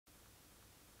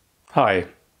Hi,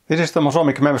 this is the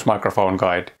MOSOMIC MEMS microphone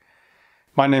guide.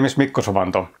 My name is MIKKO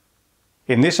Suvanto.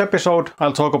 In this episode,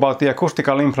 I'll talk about the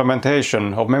acoustical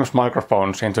implementation of MEMS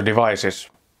microphones into devices.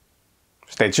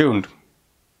 Stay tuned.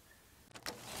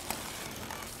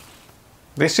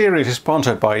 This series is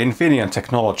sponsored by Innovating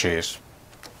Technologies.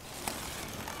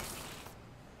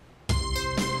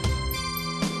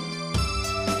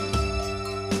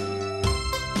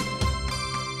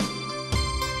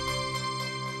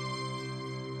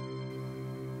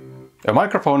 A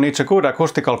microphone needs a good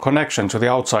acoustical connection to the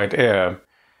outside air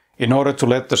in order to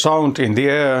let the sound in the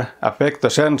air affect the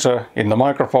sensor in the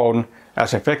microphone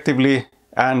as effectively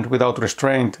and without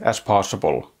restraint as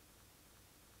possible.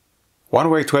 One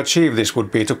way to achieve this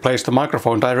would be to place the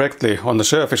microphone directly on the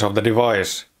surface of the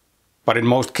device, but in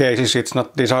most cases it's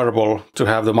not desirable to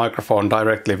have the microphone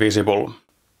directly visible.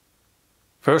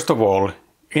 First of all,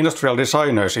 industrial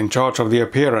designers in charge of the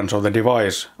appearance of the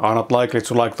device are not likely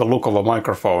to like the look of a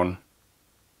microphone.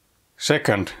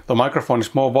 Second, the microphone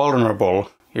is more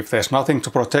vulnerable if there's nothing to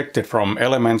protect it from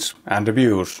elements and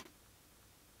abuse.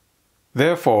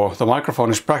 Therefore, the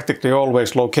microphone is practically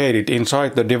always located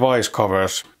inside the device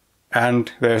covers,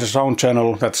 and there's a sound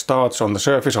channel that starts on the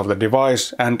surface of the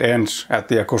device and ends at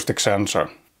the acoustic sensor.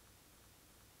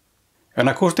 An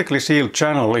acoustically sealed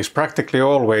channel is practically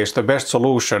always the best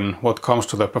solution when it comes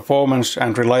to the performance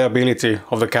and reliability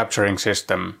of the capturing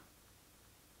system.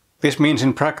 This means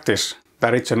in practice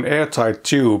that it's an airtight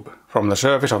tube from the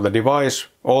surface of the device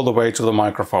all the way to the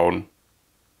microphone.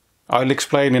 I'll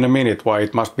explain in a minute why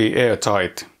it must be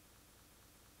airtight.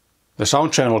 The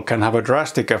sound channel can have a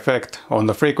drastic effect on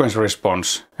the frequency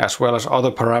response as well as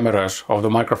other parameters of the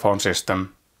microphone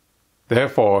system.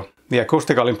 Therefore, the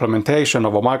acoustical implementation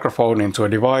of a microphone into a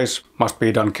device must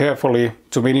be done carefully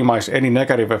to minimize any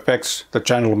negative effects the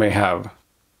channel may have.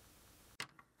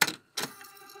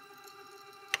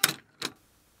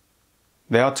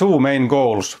 There are two main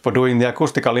goals for doing the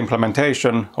acoustical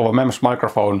implementation of a MEMS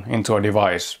microphone into a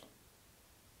device.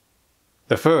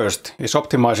 The first is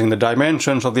optimizing the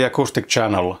dimensions of the acoustic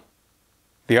channel.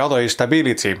 The other is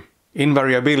stability,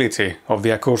 invariability of the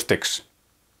acoustics.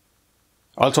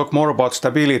 I'll talk more about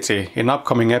stability in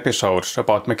upcoming episodes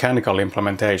about mechanical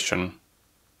implementation.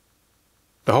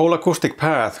 The whole acoustic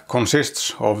path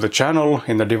consists of the channel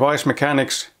in the device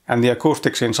mechanics and the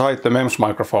acoustics inside the MEMS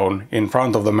microphone in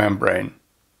front of the membrane.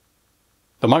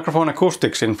 The microphone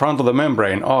acoustics in front of the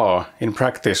membrane are, in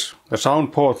practice, the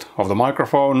sound port of the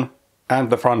microphone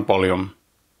and the front volume.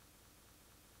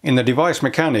 In the device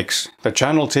mechanics, the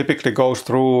channel typically goes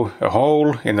through a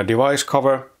hole in the device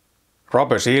cover,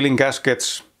 rubber sealing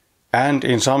gaskets, and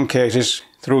in some cases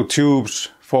through tubes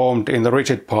formed in the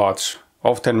rigid parts,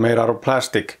 often made out of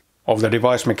plastic, of the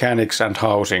device mechanics and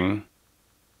housing.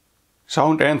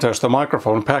 Sound enters the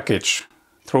microphone package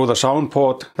through the sound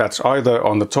port that's either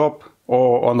on the top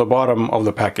or on the bottom of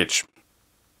the package.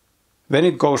 Then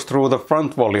it goes through the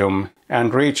front volume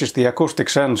and reaches the acoustic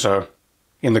sensor,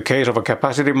 in the case of a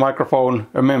capacitive microphone,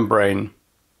 a membrane.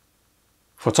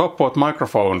 For top port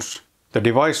microphones, the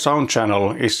device sound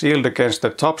channel is sealed against the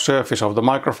top surface of the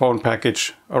microphone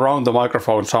package around the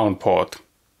microphone sound port.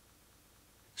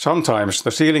 Sometimes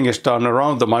the sealing is done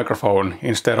around the microphone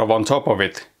instead of on top of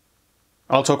it.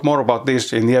 I'll talk more about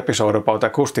this in the episode about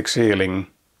acoustic sealing.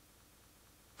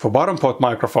 For bottom port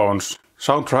microphones,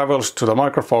 sound travels to the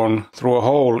microphone through a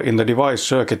hole in the device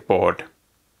circuit board.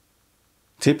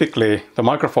 Typically, the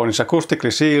microphone is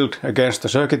acoustically sealed against the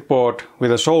circuit board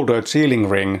with a soldered sealing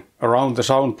ring around the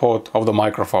sound port of the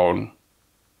microphone.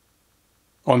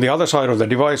 On the other side of the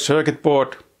device circuit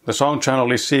board, the sound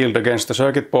channel is sealed against the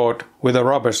circuit board with a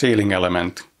rubber sealing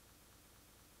element.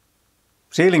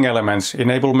 Sealing elements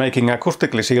enable making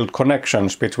acoustically sealed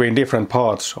connections between different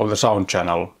parts of the sound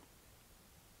channel.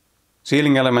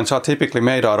 Sealing elements are typically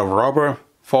made out of rubber,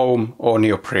 foam, or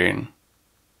neoprene.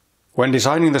 When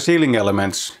designing the sealing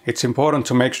elements, it's important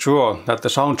to make sure that the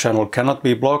sound channel cannot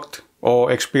be blocked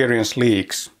or experience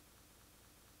leaks.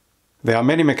 There are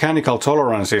many mechanical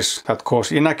tolerances that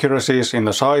cause inaccuracies in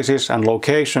the sizes and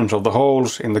locations of the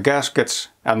holes in the gaskets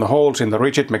and the holes in the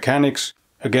rigid mechanics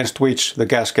against which the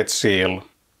gaskets seal.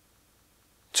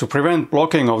 To prevent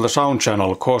blocking of the sound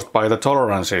channel caused by the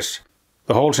tolerances,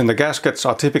 the holes in the gaskets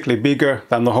are typically bigger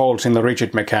than the holes in the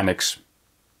rigid mechanics.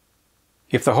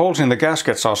 If the holes in the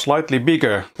gaskets are slightly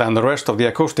bigger than the rest of the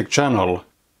acoustic channel,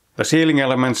 the sealing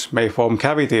elements may form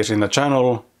cavities in the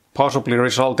channel, possibly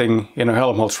resulting in a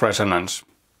Helmholtz resonance.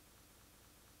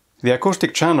 The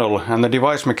acoustic channel and the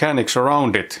device mechanics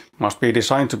around it must be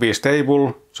designed to be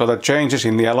stable so that changes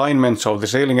in the alignments of the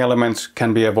sealing elements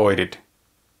can be avoided.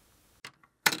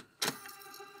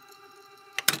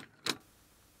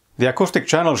 The acoustic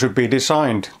channel should be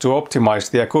designed to optimize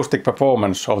the acoustic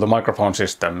performance of the microphone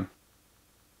system.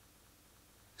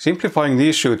 Simplifying the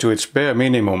issue to its bare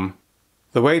minimum,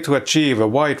 the way to achieve a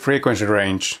wide frequency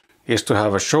range is to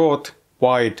have a short,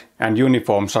 wide and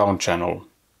uniform sound channel.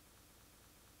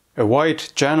 A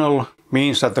wide channel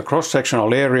means that the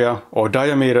cross-sectional area or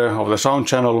diameter of the sound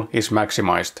channel is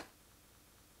maximized.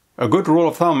 A good rule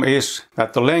of thumb is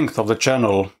that the length of the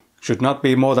channel should not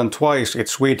be more than twice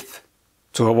its width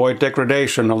to avoid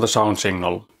degradation of the sound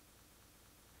signal.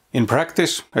 In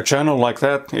practice, a channel like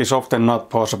that is often not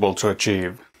possible to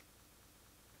achieve.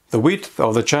 The width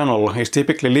of the channel is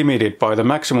typically limited by the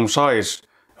maximum size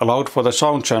allowed for the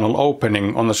sound channel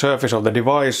opening on the surface of the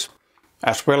device,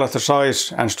 as well as the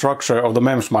size and structure of the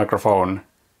MEMS microphone,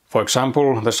 for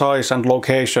example, the size and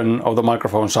location of the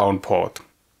microphone sound port.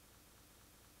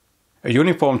 A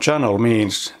uniform channel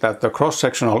means that the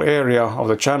cross-sectional area of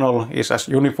the channel is as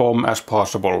uniform as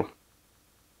possible.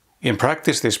 In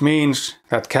practice, this means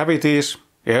that cavities,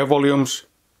 air volumes,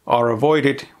 are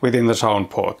avoided within the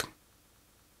sound port.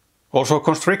 Also,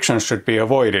 constrictions should be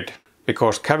avoided,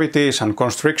 because cavities and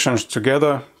constrictions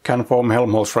together can form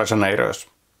Helmholtz resonators.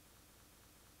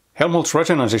 Helmholtz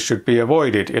resonances should be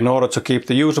avoided in order to keep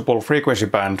the usable frequency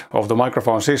band of the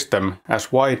microphone system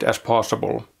as wide as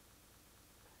possible.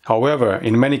 However,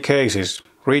 in many cases,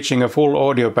 reaching a full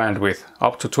audio bandwidth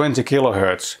up to 20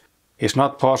 kHz is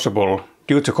not possible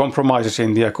due to compromises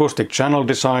in the acoustic channel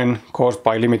design caused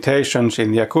by limitations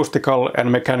in the acoustical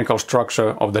and mechanical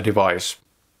structure of the device.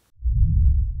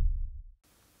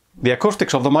 The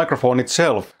acoustics of the microphone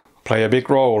itself play a big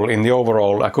role in the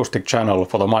overall acoustic channel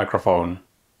for the microphone.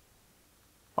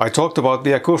 I talked about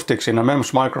the acoustics in a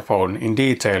MEMS microphone in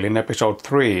detail in episode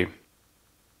 3.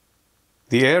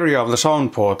 The area of the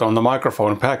sound port on the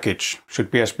microphone package should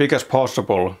be as big as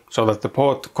possible so that the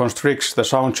port constricts the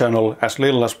sound channel as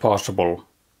little as possible.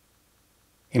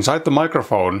 Inside the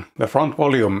microphone, the front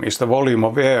volume is the volume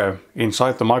of air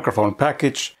inside the microphone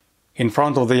package in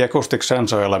front of the acoustic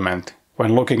sensor element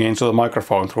when looking into the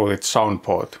microphone through its sound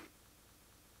port.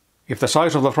 If the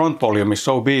size of the front volume is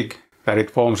so big that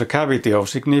it forms a cavity of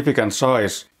significant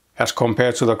size as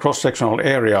compared to the cross-sectional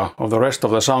area of the rest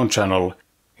of the sound channel,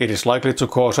 it is likely to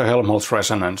cause a Helmholtz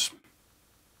resonance.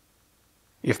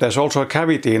 If there's also a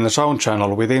cavity in the sound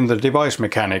channel within the device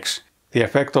mechanics, the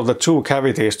effect of the two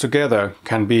cavities together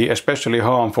can be especially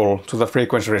harmful to the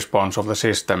frequency response of the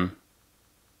system.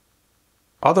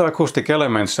 Other acoustic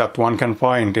elements that one can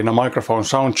find in a microphone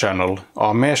sound channel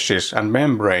are meshes and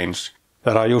membranes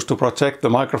that are used to protect the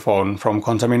microphone from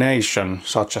contamination,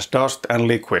 such as dust and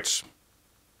liquids.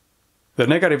 The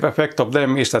negative effect of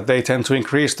them is that they tend to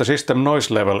increase the system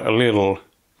noise level a little,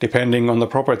 depending on the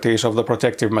properties of the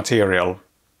protective material.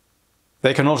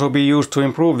 They can also be used to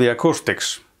improve the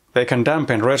acoustics. They can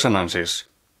dampen resonances.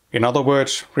 In other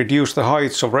words, reduce the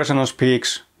heights of resonance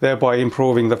peaks, thereby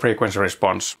improving the frequency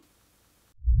response.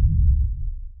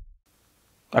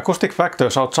 Acoustic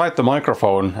factors outside the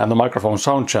microphone and the microphone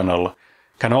sound channel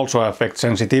can also affect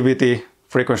sensitivity,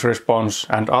 frequency response,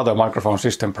 and other microphone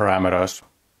system parameters.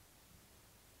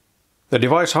 The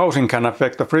device housing can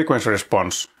affect the frequency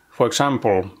response, for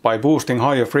example, by boosting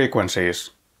higher frequencies.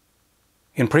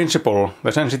 In principle,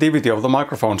 the sensitivity of the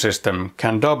microphone system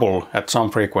can double at some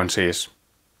frequencies.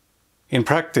 In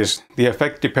practice, the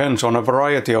effect depends on a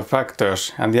variety of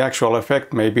factors, and the actual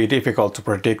effect may be difficult to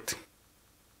predict.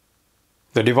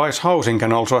 The device housing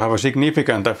can also have a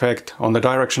significant effect on the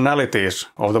directionalities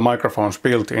of the microphones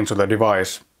built into the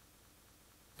device.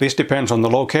 This depends on the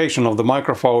location of the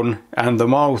microphone and the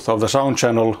mouth of the sound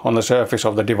channel on the surface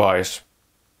of the device.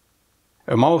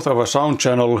 A mouth of a sound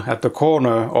channel at the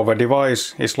corner of a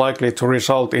device is likely to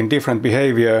result in different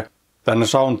behavior than a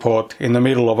sound port in the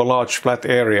middle of a large flat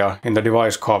area in the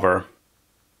device cover.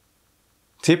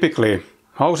 Typically,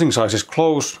 housing sizes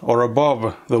close or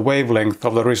above the wavelength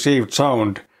of the received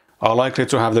sound are likely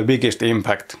to have the biggest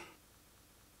impact.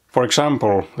 For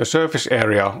example, the surface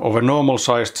area of a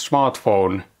normal-sized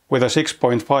smartphone with a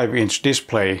 6.5-inch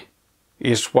display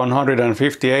is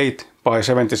 158 by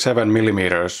 77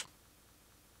 mm.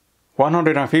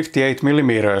 158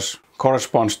 mm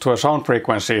corresponds to a sound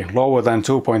frequency lower than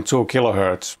 2.2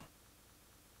 kHz.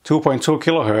 2.2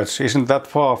 kHz isn't that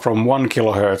far from 1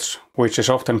 kHz, which is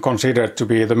often considered to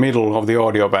be the middle of the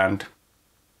audio band.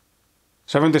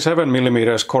 77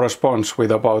 mm corresponds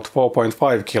with about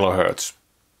 4.5 kHz.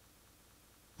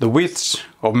 The widths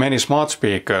of many smart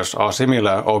speakers are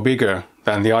similar or bigger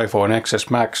than the iPhone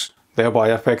XS Max, thereby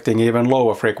affecting even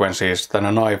lower frequencies than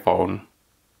an iPhone.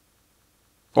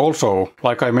 Also,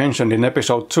 like I mentioned in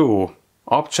episode 2,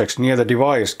 objects near the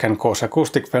device can cause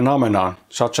acoustic phenomena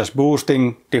such as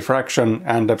boosting, diffraction,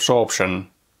 and absorption.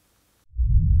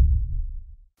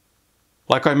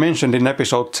 Like I mentioned in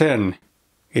episode 10,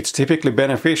 it's typically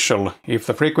beneficial if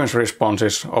the frequency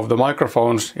responses of the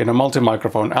microphones in a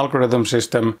multi-microphone algorithm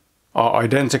system are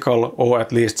identical or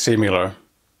at least similar.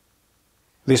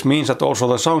 This means that also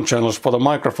the sound channels for the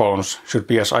microphones should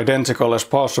be as identical as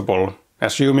possible,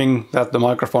 assuming that the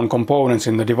microphone components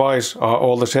in the device are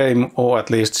all the same or at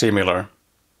least similar.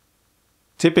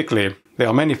 Typically, there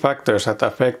are many factors that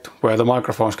affect where the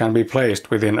microphones can be placed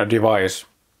within a device.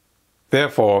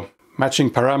 Therefore,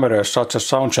 matching parameters such as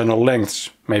sound channel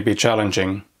lengths may be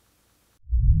challenging.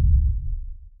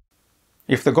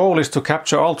 If the goal is to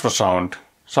capture ultrasound,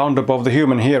 sound above the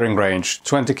human hearing range,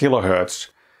 20 kHz,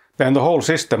 then the whole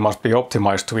system must be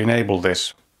optimized to enable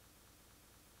this.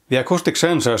 The acoustic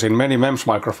sensors in many MEMS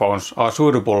microphones are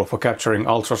suitable for capturing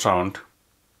ultrasound.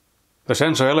 The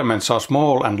sensor elements are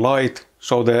small and light,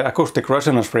 so their acoustic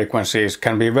resonance frequencies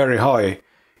can be very high,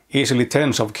 easily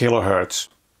tens of kilohertz.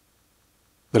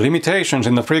 The limitations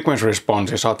in the frequency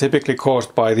responses are typically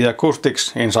caused by the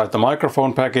acoustics inside the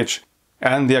microphone package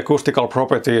and the acoustical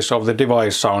properties of the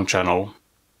device sound channel.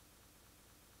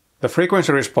 The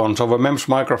frequency response of a MEMS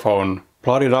microphone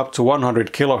plotted up to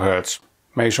 100 kHz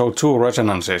may show two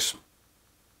resonances.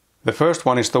 The first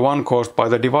one is the one caused by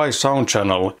the device sound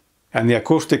channel and the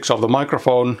acoustics of the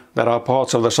microphone that are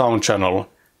parts of the sound channel,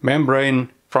 membrane,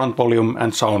 front volume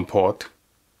and sound port.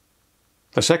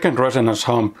 The second resonance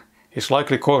hump is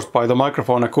likely caused by the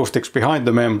microphone acoustics behind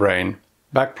the membrane,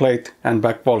 backplate and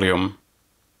back volume.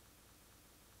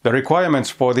 The requirements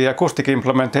for the acoustic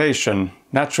implementation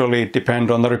naturally depend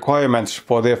on the requirements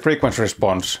for their frequency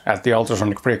response at the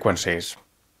ultrasonic frequencies.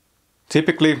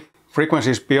 Typically,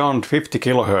 frequencies beyond 50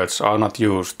 kHz are not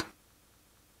used.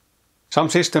 Some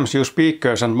systems use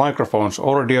speakers and microphones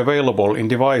already available in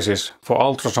devices for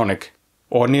ultrasonic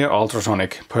or near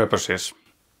ultrasonic purposes.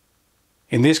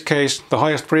 In this case, the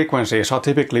highest frequencies are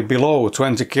typically below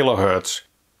 20 kHz,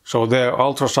 so they're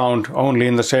ultrasound only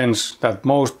in the sense that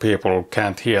most people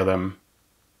can't hear them.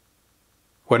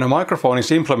 When a microphone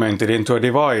is implemented into a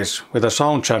device with a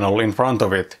sound channel in front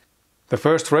of it, the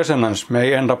first resonance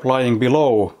may end up lying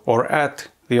below or at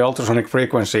the ultrasonic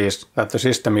frequencies that the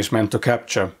system is meant to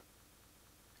capture.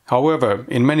 However,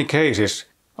 in many cases,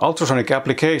 ultrasonic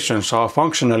applications are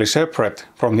functionally separate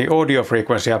from the audio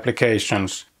frequency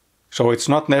applications, so it's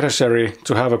not necessary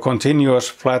to have a continuous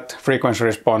flat frequency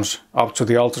response up to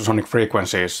the ultrasonic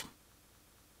frequencies.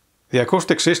 The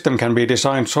acoustic system can be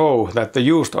designed so that the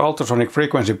used ultrasonic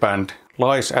frequency band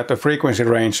lies at a frequency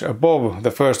range above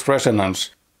the first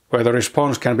resonance, where the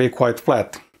response can be quite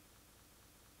flat.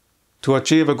 To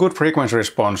achieve a good frequency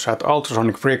response at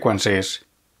ultrasonic frequencies,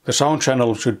 the sound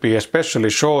channel should be especially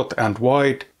short and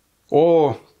wide,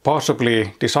 or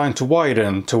possibly designed to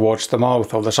widen towards the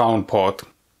mouth of the sound port.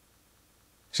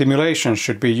 Simulations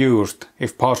should be used,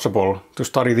 if possible, to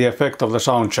study the effect of the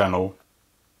sound channel.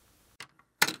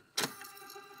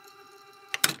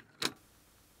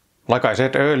 Like I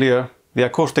said earlier, the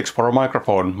acoustics for a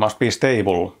microphone must be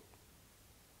stable.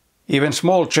 Even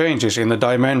small changes in the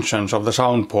dimensions of the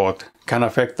sound port can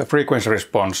affect the frequency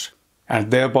response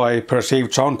and thereby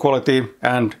perceived sound quality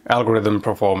and algorithm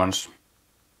performance.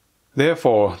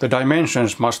 Therefore, the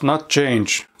dimensions must not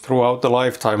change throughout the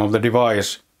lifetime of the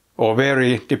device or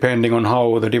vary depending on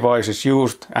how the device is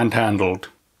used and handled.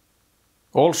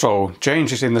 Also,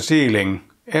 changes in the sealing,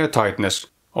 airtightness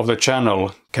of the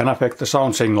channel can affect the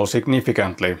sound signal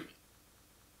significantly.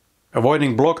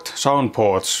 Avoiding blocked sound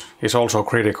ports is also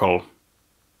critical.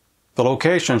 The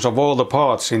locations of all the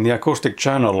parts in the acoustic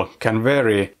channel can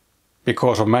vary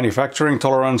because of manufacturing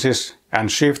tolerances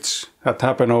and shifts that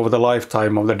happen over the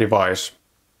lifetime of the device.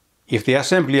 If the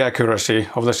assembly accuracy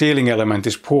of the sealing element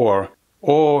is poor,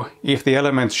 or if the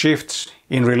element shifts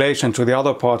in relation to the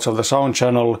other parts of the sound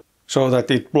channel so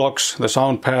that it blocks the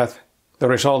sound path, the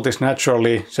result is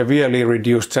naturally severely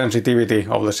reduced sensitivity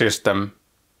of the system.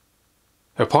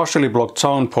 A partially blocked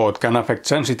sound port can affect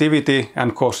sensitivity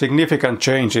and cause significant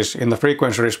changes in the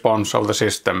frequency response of the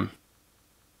system.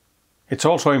 It's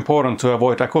also important to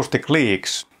avoid acoustic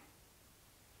leaks.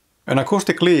 An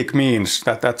acoustic leak means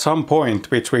that at some point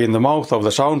between the mouth of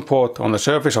the sound port on the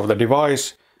surface of the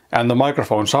device and the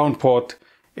microphone sound port,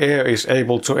 air is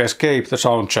able to escape the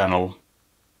sound channel.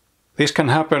 This can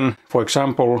happen, for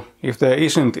example, if there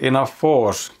isn't enough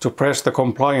force to press the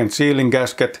compliant sealing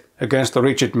gasket against the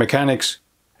rigid mechanics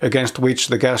against which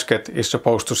the gasket is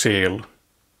supposed to seal.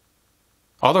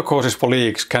 Other causes for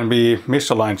leaks can be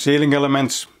misaligned sealing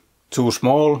elements, too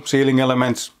small sealing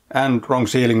elements, and wrong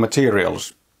sealing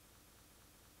materials.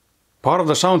 Part of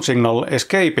the sound signal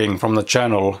escaping from the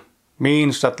channel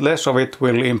means that less of it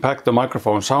will impact the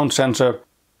microphone sound sensor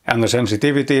and the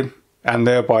sensitivity, and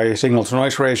thereby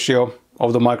signal-to-noise ratio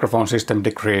of the microphone system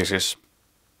decreases.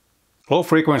 Low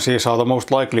frequencies are the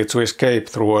most likely to escape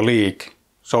through a leak,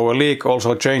 so a leak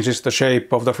also changes the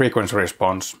shape of the frequency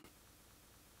response.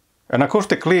 An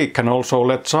acoustic leak can also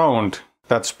let sound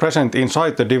that's present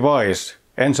inside the device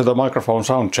enter the microphone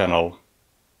sound channel.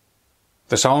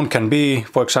 The sound can be,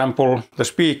 for example, the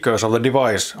speakers of the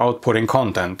device outputting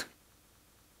content.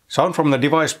 Sound from the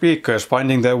device speakers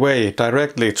finding their way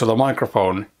directly to the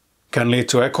microphone can lead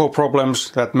to echo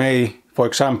problems that may, for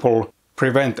example,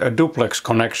 prevent a duplex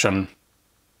connection.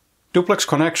 Duplex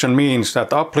connection means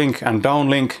that uplink and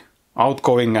downlink,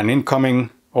 outgoing and incoming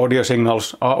audio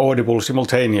signals are audible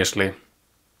simultaneously.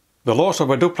 The loss of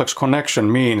a duplex connection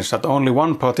means that only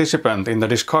one participant in the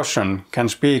discussion can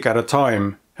speak at a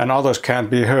time and others can't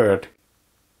be heard.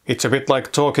 It's a bit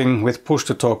like talking with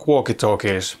push-to-talk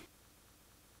walkie-talkies.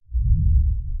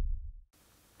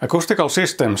 Acoustical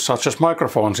systems such as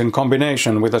microphones in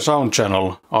combination with a sound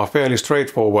channel are fairly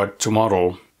straightforward to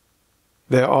model.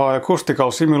 There are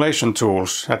acoustical simulation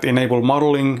tools that enable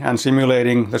modeling and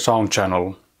simulating the sound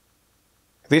channel.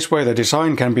 This way the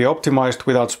design can be optimized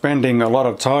without spending a lot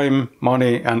of time,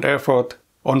 money and effort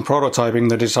on prototyping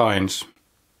the designs.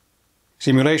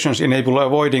 Simulations enable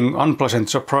avoiding unpleasant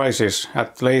surprises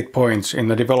at late points in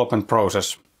the development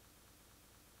process.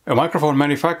 A microphone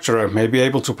manufacturer may be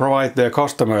able to provide their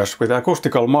customers with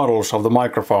acoustical models of the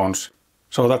microphones,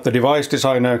 so that the device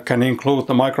designer can include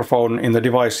the microphone in the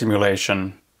device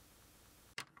simulation.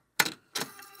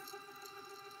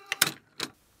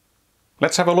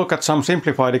 Let's have a look at some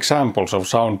simplified examples of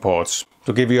sound ports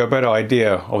to give you a better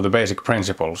idea of the basic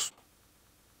principles.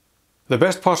 The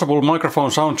best possible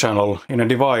microphone sound channel in a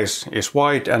device is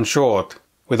wide and short,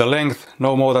 with a length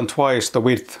no more than twice the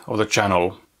width of the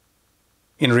channel.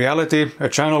 In reality, a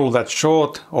channel that's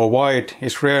short or wide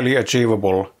is rarely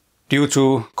achievable due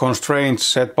to constraints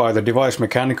set by the device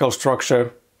mechanical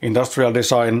structure, industrial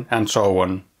design, and so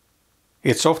on.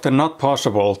 It's often not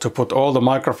possible to put all the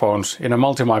microphones in a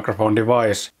multi-microphone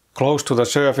device close to the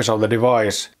surface of the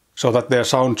device so that their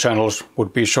sound channels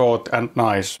would be short and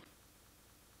nice.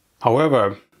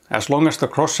 However, as long as the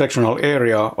cross-sectional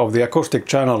area of the acoustic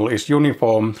channel is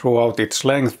uniform throughout its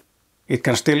length, it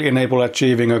can still enable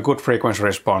achieving a good frequency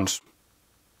response.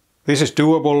 This is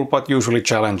doable but usually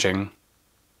challenging.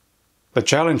 The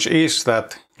challenge is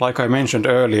that, like I mentioned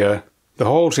earlier, the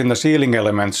holes in the ceiling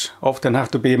elements often have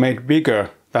to be made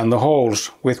bigger than the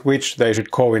holes with which they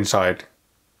should coincide.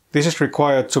 This is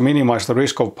required to minimize the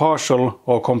risk of partial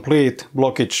or complete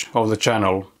blockage of the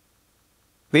channel.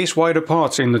 These wider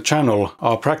parts in the channel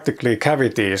are practically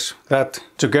cavities that,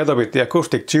 together with the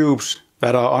acoustic tubes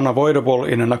that are unavoidable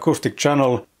in an acoustic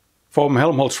channel, form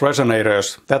Helmholtz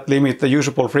resonators that limit the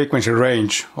usable frequency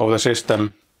range of the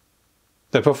system.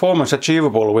 The performance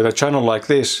achievable with a channel like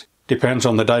this depends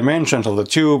on the dimensions of the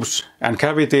tubes and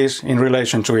cavities in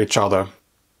relation to each other.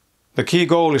 The key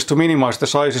goal is to minimize the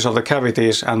sizes of the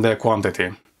cavities and their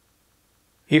quantity.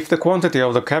 If the quantity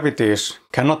of the cavities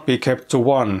cannot be kept to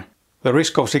 1, the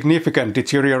risk of significant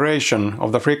deterioration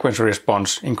of the frequency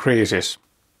response increases.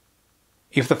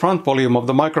 If the front volume of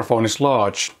the microphone is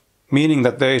large, meaning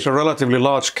that there is a relatively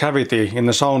large cavity in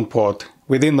the sound port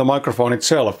within the microphone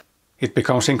itself, it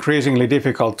becomes increasingly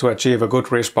difficult to achieve a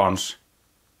good response.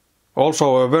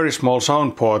 Also, a very small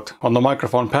sound port on the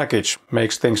microphone package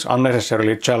makes things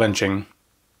unnecessarily challenging.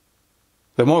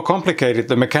 The more complicated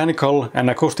the mechanical and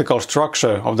acoustical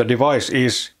structure of the device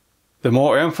is, the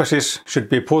more emphasis should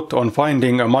be put on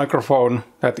finding a microphone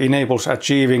that enables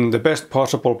achieving the best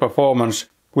possible performance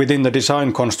within the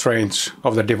design constraints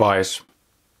of the device.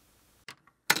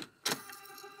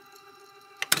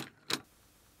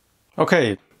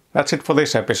 Okay, that's it for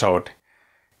this episode.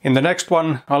 In the next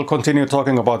one, I'll continue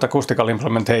talking about acoustical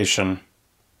implementation.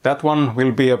 That one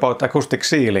will be about acoustic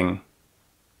ceiling.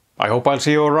 I hope I'll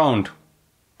see you around.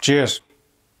 Cheers!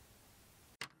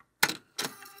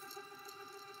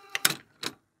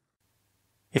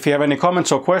 If you have any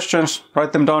comments or questions,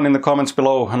 write them down in the comments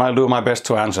below and I'll do my best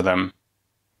to answer them.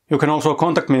 You can also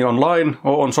contact me online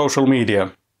or on social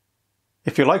media.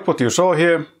 If you like what you saw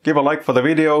here, give a like for the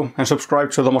video and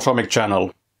subscribe to the MOSOMIC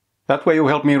channel. That way you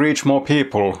help me reach more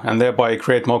people and thereby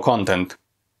create more content.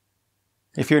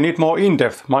 If you need more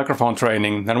in-depth microphone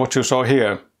training than what you saw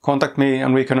here, contact me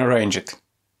and we can arrange it.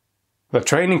 The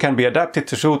training can be adapted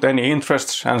to suit any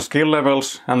interests and skill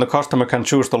levels, and the customer can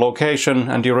choose the location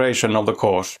and duration of the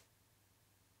course.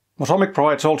 MOSOMIC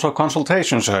provides also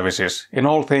consultation services in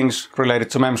all things related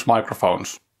to MEMS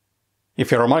microphones. If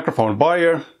you're a microphone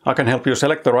buyer, I can help you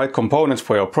select the right components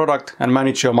for your product and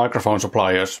manage your microphone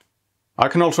suppliers. I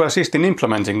can also assist in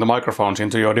implementing the microphones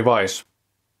into your device.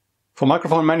 For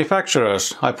microphone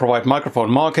manufacturers, I provide microphone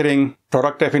marketing,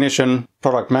 product definition,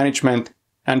 product management,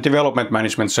 and development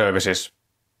management services.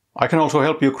 I can also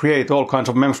help you create all kinds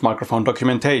of MEMS microphone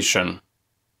documentation,